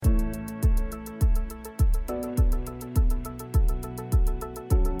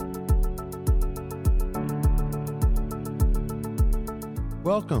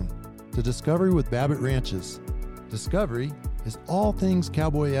Welcome to Discovery with Babbitt Ranches. Discovery is all things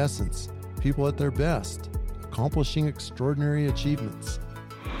cowboy essence, people at their best, accomplishing extraordinary achievements.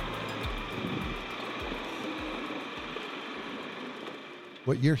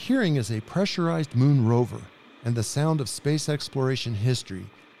 What you're hearing is a pressurized moon rover and the sound of space exploration history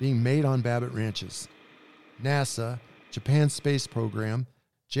being made on Babbitt Ranches. NASA, Japan Space Program,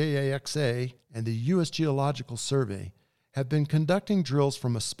 JAXA, and the U.S. Geological Survey have been conducting drills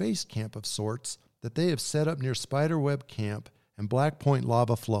from a space camp of sorts that they have set up near Spiderweb Camp and Black Point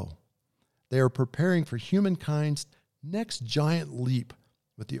Lava Flow. They are preparing for humankind's next giant leap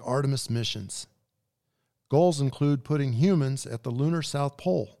with the Artemis missions. Goals include putting humans at the lunar South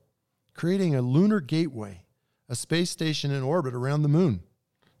Pole, creating a lunar gateway, a space station in orbit around the moon,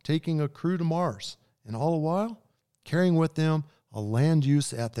 taking a crew to Mars, and all the while carrying with them a land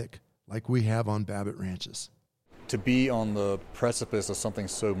use ethic like we have on Babbitt Ranches. To be on the precipice of something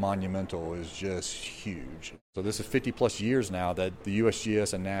so monumental is just huge. So this is 50 plus years now that the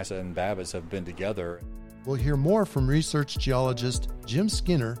USGS and NASA and Babbitt's have been together. We'll hear more from research geologist Jim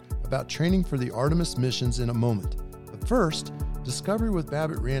Skinner about training for the Artemis missions in a moment. But first, Discovery with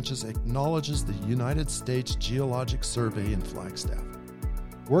Babbitt Ranches acknowledges the United States Geologic Survey in Flagstaff,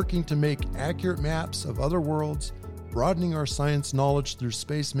 working to make accurate maps of other worlds, broadening our science knowledge through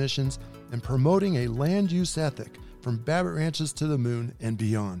space missions, and promoting a land use ethic from Babbitt Ranches to the moon and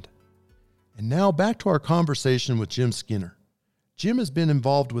beyond. And now back to our conversation with Jim Skinner. Jim has been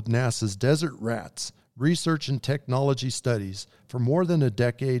involved with NASA's Desert Rats research and technology studies for more than a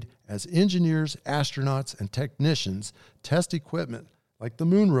decade as engineers, astronauts, and technicians test equipment like the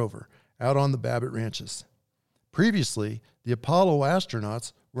moon rover out on the Babbitt Ranches. Previously, the Apollo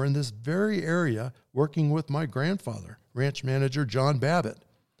astronauts were in this very area working with my grandfather, ranch manager John Babbitt,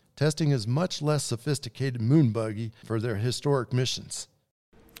 testing his much less sophisticated moon buggy for their historic missions.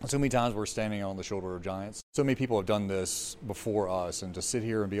 So many times we're standing on the shoulder of giants. So many people have done this before us, and to sit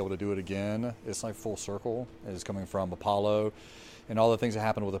here and be able to do it again, it's like full circle. It's coming from Apollo and all the things that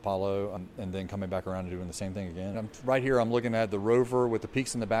happened with Apollo, and then coming back around and doing the same thing again. Right here, I'm looking at the rover with the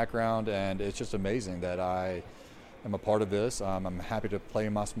peaks in the background, and it's just amazing that I am a part of this. I'm happy to play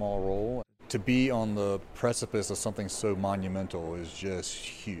my small role. To be on the precipice of something so monumental is just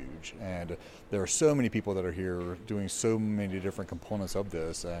huge. And there are so many people that are here doing so many different components of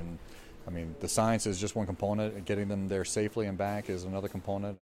this. And I mean, the science is just one component, and getting them there safely and back is another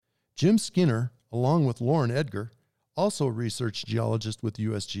component. Jim Skinner, along with Lauren Edgar, also a research geologist with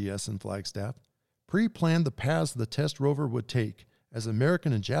USGS in Flagstaff, pre-planned the paths the test rover would take as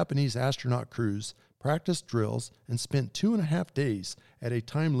American and Japanese astronaut crews practiced drills and spent 2.5 days at a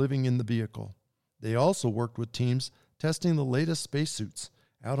time living in the vehicle. They also worked with teams testing the latest spacesuits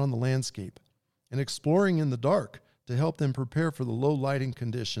out on the landscape and exploring in the dark to help them prepare for the low lighting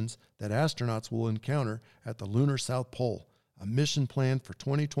conditions that astronauts will encounter at the lunar South Pole, a mission planned for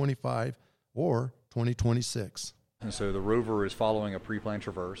 2025 or 2026. And so the rover is following a pre-planned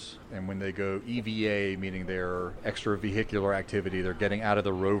traverse, and when they go EVA, meaning their extravehicular activity, they're getting out of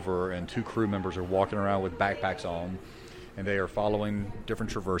the rover, and 2 crew members are walking around with backpacks on, and they are following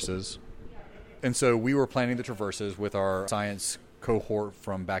different traverses. And so we were planning the traverses with our science cohort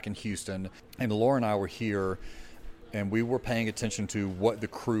from back in Houston, and Laura and I were here, and we were paying attention to what the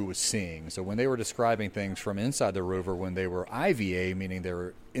crew was seeing. So when they were describing things from inside the rover, when they were IVA, meaning they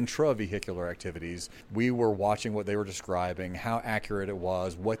were intravehicular activities, we were watching what they were describing, how accurate it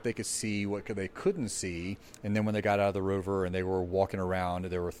was, what they could see, what they couldn't see. And then when they got out of the rover and they were walking around,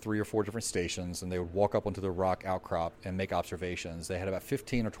 there were 3 or 4 different stations, and they would walk up onto the rock outcrop and make observations. They had about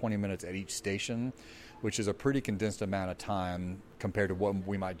 15 or 20 minutes at each station, which is a pretty condensed amount of time compared to what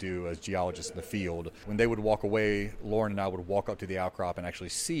we might do as geologists in the field. When they would walk away, Lauren and I would walk up to the outcrop and actually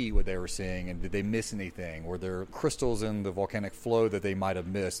see what they were seeing, and did they miss anything? Were there crystals in the volcanic flow that they might have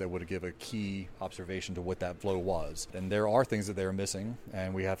missed that would give a key observation to what that flow was? And there are things that they're missing,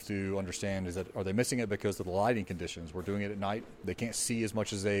 and we have to understand, is that, are they missing it because of the lighting conditions? We're doing it at night. They can't see as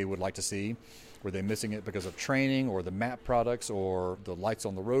much as they would like to see. Were they missing it because of training or the map products or the lights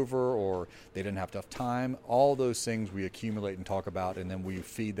on the rover, or they didn't have enough time? All those things we accumulate and talk about, and then we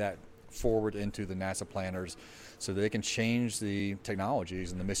feed that forward into the NASA planners so that they can change the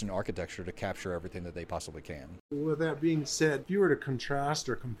technologies and the mission architecture to capture everything that they possibly can. With that being said, if you were to contrast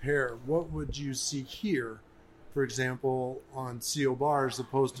or compare, what would you see here for example, on CO bar as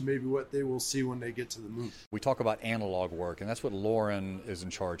opposed to maybe what they will see when they get to the moon? We talk about analog work, and that's what Lauren is in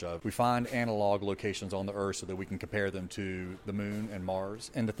charge of. We find analog locations on the Earth so that we can compare them to the moon and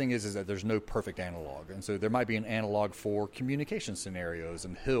Mars. And the thing is that there's no perfect analog. And so there might be an analog for communication scenarios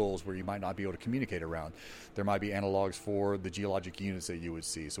and hills where you might not be able to communicate around. There might be analogs for the geologic units that you would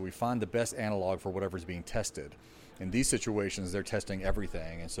see. So we find the best analog for whatever's being tested. In these situations, they're testing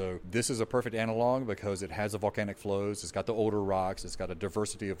everything. And so this is a perfect analog because it has the volcanic flows, it's got the older rocks, it's got a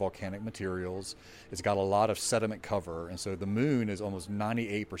diversity of volcanic materials, it's got a lot of sediment cover. And so the moon is almost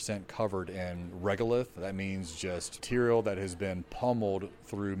 98% covered in regolith. That means just material that has been pummeled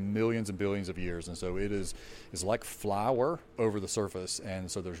through millions and billions of years. And so it is like flour over the surface.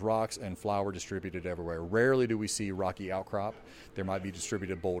 And so there's rocks and flour distributed everywhere. Rarely do we see rocky outcrop. There might be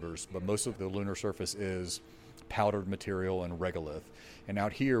distributed boulders, but most of the lunar surface is powdered material and regolith. And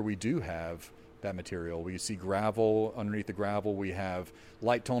out here we do have that material. We see gravel. Underneath the gravel we have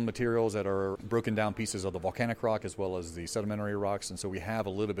light tone materials that are broken down pieces of the volcanic rock as well as the sedimentary rocks, and so we have a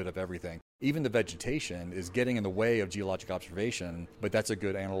little bit of everything. Even the vegetation is getting in the way of geologic observation, but that's a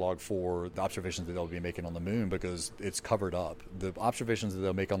good analog for the observations that they'll be making on the moon because it's covered up. The observations that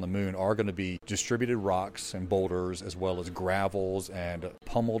they'll make on the moon are going to be distributed rocks and boulders as well as gravels and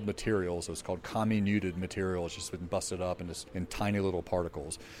pummeled materials. So it's called comminuted material. It's just been busted up in tiny little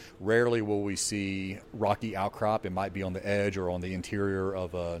particles. Rarely will we see rocky outcrop. It might be on the edge or on the interior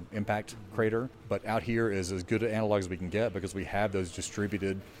of an impact crater, but out here is as good an analog as we can get because we have those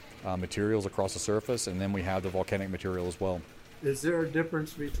distributed materials across the surface, and then we have the volcanic material as well. Is there a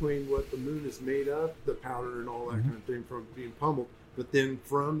difference between what the moon is made of, the powder and all that kind of thing from being pummeled, but then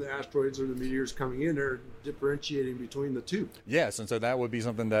from the asteroids or the meteors coming in, they're differentiating between the two? Yes, and so that would be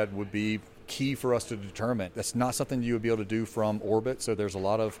something that would be key for us to determine. That's not something you would be able to do from orbit, so there's a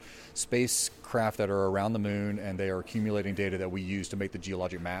lot of spacecraft that are around the moon, and they are accumulating data that we use to make the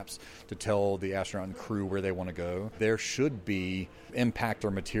geologic maps to tell the astronaut and crew where they want to go. There should be impact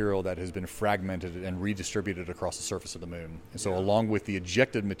or material that has been fragmented and redistributed across the surface of the moon. And so along with the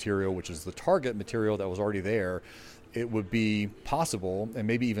ejected material, which is the target material that was already there, it would be possible and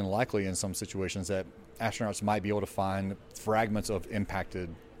maybe even likely in some situations that astronauts might be able to find fragments of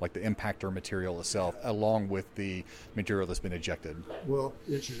impacted, like the impactor material itself, along with the material that's been ejected. Well,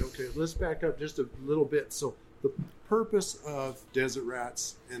 interesting. Okay, let's back up just a little bit. So the purpose of Desert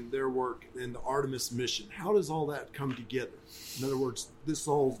Rats and their work in the Artemis mission, how does all that come together? In other words, this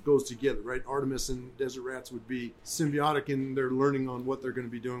all goes together, right? Artemis and Desert Rats would be symbiotic in their learning on what they're going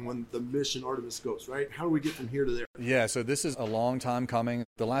to be doing when the mission Artemis goes, right? How do we get from here to there? Yeah, so this is a long time coming.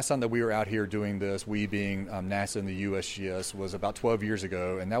 The last time that we were out here doing this, we being NASA and the USGS, was about 12 years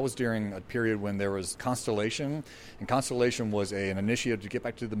ago, and that was during a period when there was Constellation, and Constellation was an initiative to get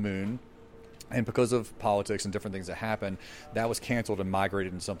back to the moon. And because of politics and different things that happened, that was canceled and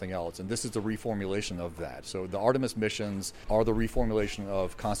migrated into something else. And this is the reformulation of that. So the Artemis missions are the reformulation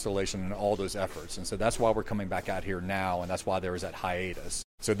of Constellation and all those efforts. And so that's why we're coming back out here now, and that's why there was that hiatus.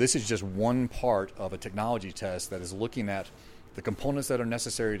 So this is just one part of a technology test that is looking at the components that are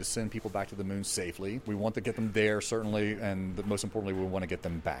necessary to send people back to the moon safely. We want to get them there, certainly, and most importantly, we want to get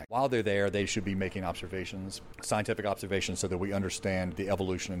them back. While they're there, they should be making observations, scientific observations, so that we understand the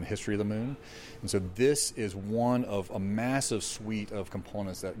evolution and history of the moon. And so this is one of a massive suite of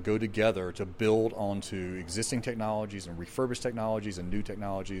components that go together to build onto existing technologies and refurbished technologies and new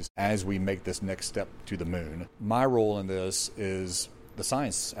technologies as we make this next step to the moon. My role in this is the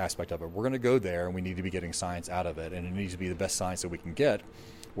science aspect of it. We're going to go there and we need to be getting science out of it, and it needs to be the best science that we can get.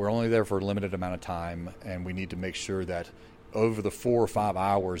 We're only there for a limited amount of time, and we need to make sure that over the 4 or 5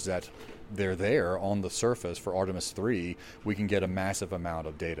 hours that they're there on the surface for Artemis 3, we can get a massive amount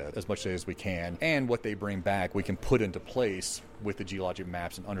of data, as much as we can, and what they bring back we can put into place with the geologic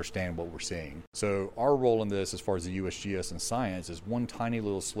maps and understand what we're seeing. So our role in this, as far as the USGS and science, is one tiny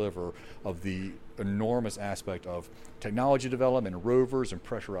little sliver of the enormous aspect of technology development, rovers and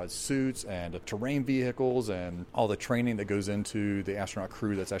pressurized suits and terrain vehicles and all the training that goes into the astronaut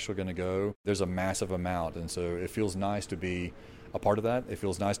crew that's actually going to go. There's a massive amount, and so it feels nice to be a part of that. It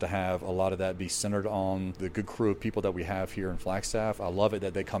feels nice to have a lot of that be centered on the good crew of people that we have here in Flagstaff. I love it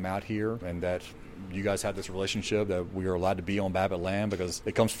that they come out here and that you guys have this relationship, that we are allowed to be on Babbitt land, because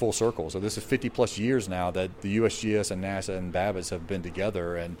it comes full circle. So this is 50 plus years now that the USGS and NASA and Babbitt's have been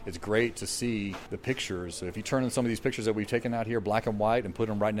together, and it's great to see the pictures. So if you turn in some of these pictures that we've taken out here black and white and put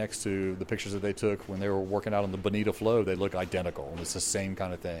them right next to the pictures that they took when they were working out on the Bonita Flow, they look identical, and it's the same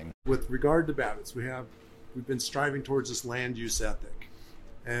kind of thing. With regard to Babbitt's, we've been striving towards this land use ethic,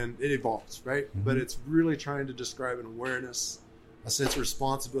 and it evolves, right? Mm-hmm. But it's really trying to describe an awareness, a sense of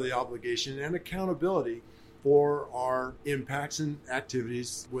responsibility, obligation, and accountability for our impacts and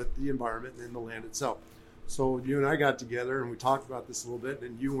activities with the environment and the land itself. So you and I got together and we talked about this a little bit,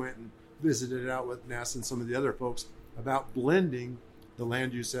 and you went and visited it out with NASA and some of the other folks about blending the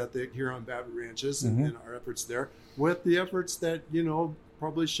land use ethic here on Babbitt Ranches and our efforts there with the efforts that,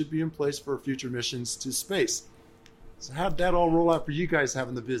 probably should be in place for future missions to space. So how'd that all roll out for you guys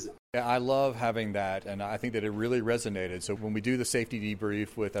having the visit? Yeah, I love having that, and I think that it really resonated. So when we do the safety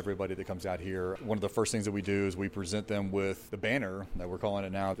debrief with everybody that comes out here, one of the first things that we do is we present them with the banner that we're calling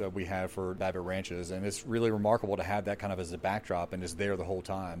it now that we have for Babbitt Ranches, and it's really remarkable to have that kind of as a backdrop and it's there the whole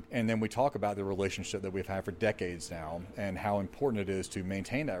time. And then we talk about the relationship that we've had for decades now and how important it is to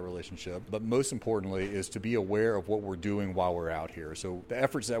maintain that relationship, but most importantly is to be aware of what we're doing while we're out here. So the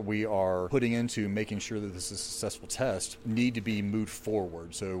efforts that we are putting into making sure that this is a successful test need to be moved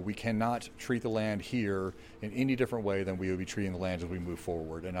forward. So we cannot treat the land here in any different way than we would be treating the land as we move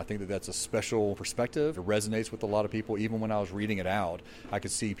forward. And I think that that's a special perspective. It resonates with a lot of people. Even when I was reading it out, I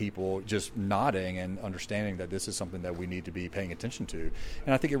could see people just nodding and understanding that this is something that we need to be paying attention to.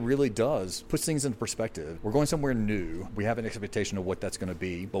 And I think it really does put things into perspective. We're going somewhere new. We have an expectation of what that's going to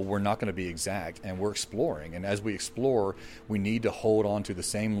be, but we're not going to be exact. And we're exploring. And as we explore, we need to hold on to the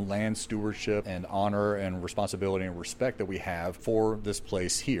same land stewardship and honor and responsibility and respect that we have for this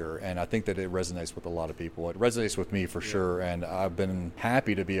place here. And I think that it resonates with a lot of people. It resonates with me for sure, and I've been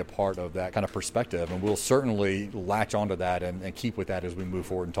happy to be a part of that kind of perspective, and we'll certainly latch onto that and keep with that as we move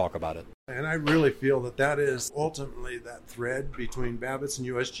forward and talk about it. And I really feel that that is ultimately that thread between Babbitt's and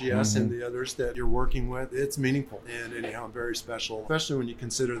USGS and the others that you're working with. It's meaningful and anyhow very special, especially when you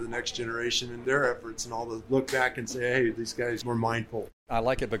consider the next generation and their efforts and all the look back and say, hey, these guys were mindful. I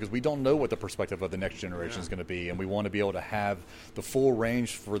like it because we don't know what the perspective of the next generation is going to be, and we want to be able to have the full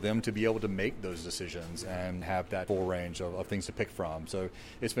range for them to be able to make those decisions and have that full range of things to pick from. So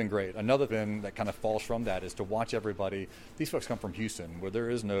it's been great. Another thing that kind of falls from that is to watch everybody. These folks come from Houston, where there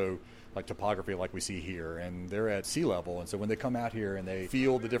is no topography like we see here, and they're at sea level, and so when they come out here and they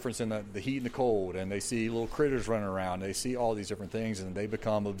feel the difference in the heat and the cold, and they see little critters running around, they see all these different things, and they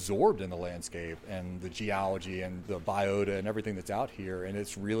become absorbed in the landscape and the geology and the biota and everything that's out here. And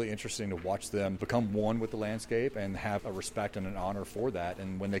it's really interesting to watch them become one with the landscape and have a respect and an honor for that.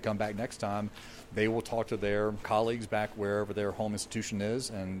 And when they come back next time, they will talk to their colleagues back wherever their home institution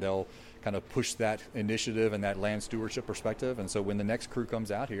is, and they'll kind of push that initiative and that land stewardship perspective. And so when the next crew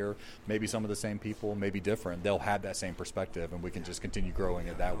comes out here, maybe some of the same people, maybe different, they'll have that same perspective, and we can just continue growing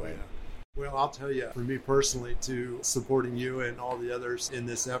it that way. Well, I'll tell you, for me personally, to supporting you and all the others in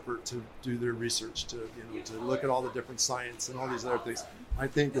this effort to do their research, to look at all the different science and all these other things, I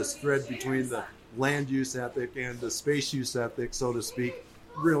think this thread between the land use ethic and the space use ethic, so to speak,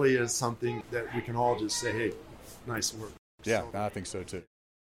 really is something that we can all just say, hey, nice work. Yeah, I think so too.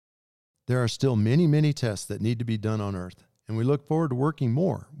 There are still many, many tests that need to be done on Earth, and we look forward to working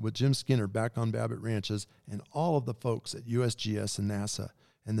more with Jim Skinner back on Babbitt Ranches and all of the folks at USGS and NASA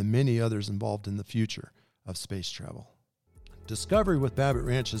and the many others involved in the future of space travel. Discovery with Babbitt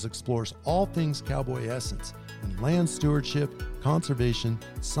Ranches explores all things cowboy essence in land stewardship, conservation,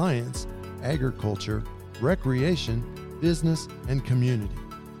 science, agriculture, recreation, business, and community.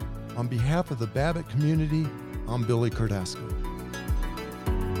 On behalf of the Babbitt community, I'm Billy Cardasco.